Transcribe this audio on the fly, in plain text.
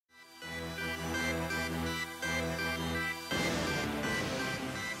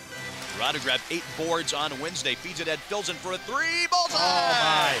Radu grabbed 8 boards on Wednesday. Feeds it Ed Filzen for a 3. Bullseye! Oh,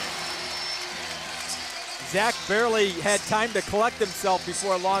 my. Zach barely had time to collect himself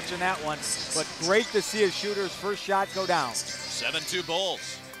before launching that one, but great to see a shooter's first shot go down. 7-2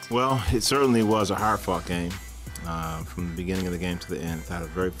 Bulls. Well, it certainly was a hard-fought game from the beginning of the game to the end. I thought a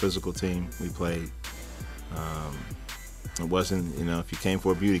very physical team we played. It wasn't, if you came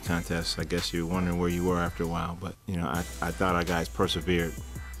for a beauty contest, I guess you're wondering where you were after a while. But, I thought our guys persevered,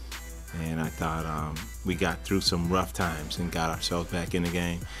 and I thought we got through some rough times and got ourselves back in the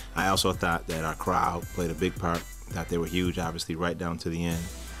game. I also thought that our crowd played a big part. Thought they were huge, obviously, right down to the end.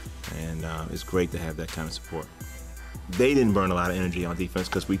 And it's great to have that kind of support. They didn't burn a lot of energy on defense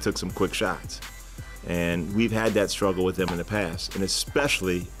because we took some quick shots. And we've had that struggle with them in the past, and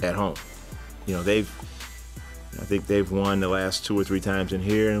especially at home. I think they've won the last 2 or 3 times in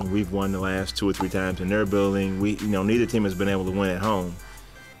here, and we've won the last 2 or 3 times in their building. Neither team has been able to win at home.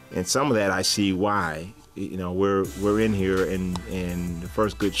 And some of that I see why. We're in here, and the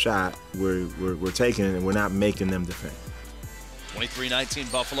first good shot, we're taking it, and we're not making them defend.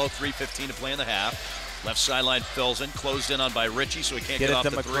 23-19 Buffalo, 3:15 to play in the half. Left sideline Filzen, closed in on by Richie, so he can't get off the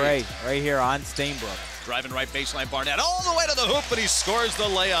Get it to three. McRae, right here on Stainbrook. Driving right baseline, Barnett all the way to the hoop, and he scores the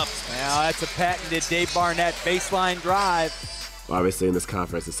layup. Now that's a patented Dave Barnett baseline drive. Obviously, in this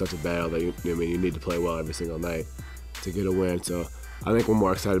conference, it's such a battle that you need to play well every single night to get a win. So I think we're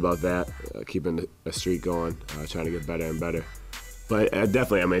more excited about that, keeping a streak going, trying to get better and better. But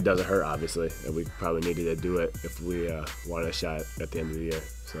definitely, it doesn't hurt, obviously, and we probably needed to do it if we wanted a shot at the end of the year.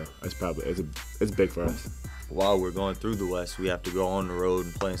 So it's big for us. While we're going through the West, we have to go on the road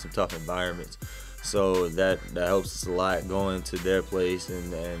and play in some tough environments. So that helps us a lot, going to their place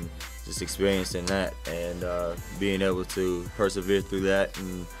and just experiencing that and being able to persevere through that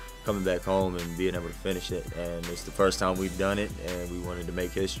and coming back home and being able to finish it. And it's the first time we've done it, and we wanted to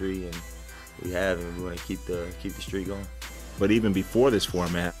make history, and we have, and we want to keep the streak going. But even before this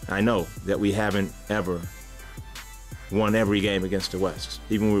format, I know that we haven't ever won every game against the West.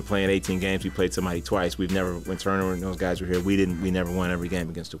 Even when we were playing 18 games, we played somebody twice. We've never, when Turner and those guys were here, we never won every game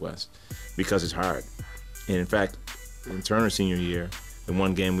against the West because it's hard. And in fact, in Turner's senior year, the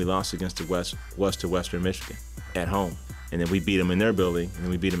one game we lost against the West was to Western Michigan at home. And then we beat them in their building, and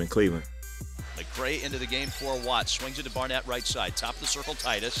then we beat them in Cleveland. McRae into the game for Watt, swings it to Barnett right side, top of the circle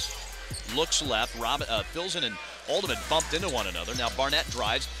Titus, looks left, Filzen and Oldham bumped into one another. Now Barnett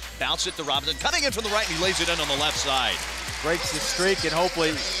drives, bounce it to Robinson, cutting in from the right, and he lays it in on the left side. Breaks the streak and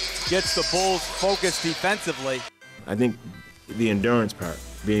hopefully gets the Bulls focused defensively. I think the endurance part,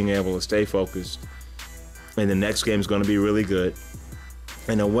 being able to stay focused, and the next game is going to be really good.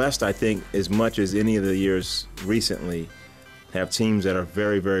 And the West, I think, as much as any of the years recently, have teams that are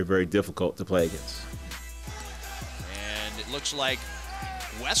very, very, very difficult to play against. And it looks like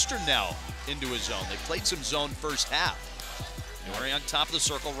Western now into his zone. They played some zone first half. Newry on top of the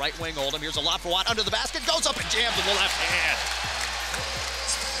circle, right wing Oldham. Here's a lot for Watt under the basket, goes up and jams with the left hand.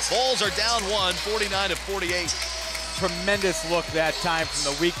 Bulls are down 1, 49-48. Tremendous look that time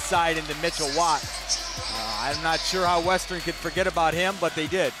from the weak side into Mitchell Watt. I'm not sure how Western could forget about him, but they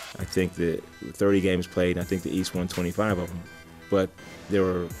did. I think that 30 games played, and I think the East won 25 of them. But there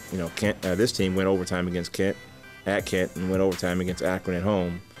were, Kent, this team went overtime against Kent, at Kent, and went overtime against Akron at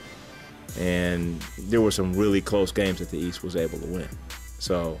home. And there were some really close games that the East was able to win.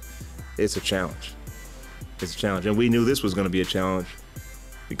 So it's a challenge. It's a challenge. And we knew this was going to be a challenge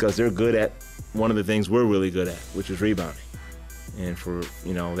because they're good at one of the things we're really good at, which is rebounding. And for,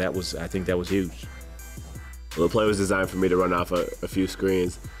 I think that was huge. Well, the play was designed for me to run off a few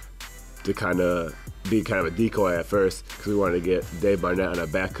screens to be kind of a decoy at first because we wanted to get Dave Barnett on a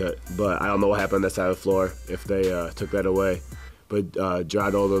back cut. But I don't know what happened on that side of the floor if they took that away. But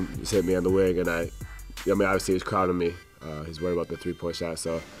John Oldham just hit me on the wing, and obviously he was crowding me. He's worried about the three-point shot,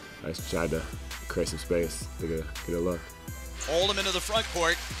 so I just tried to create some space to get a look. Oldham into the front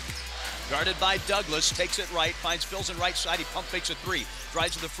court. Guarded by Douglas, takes it right, finds Filzen right side, he pump fakes a 3,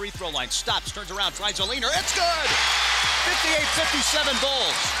 drives to the free throw line, stops, turns around, tries a leaner, it's good! 58-57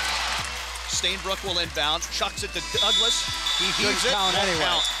 Bulls. Stainbrook will inbound, chucks it to Douglas, he heaves it, won't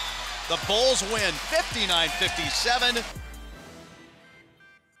count. The Bulls win 59-57.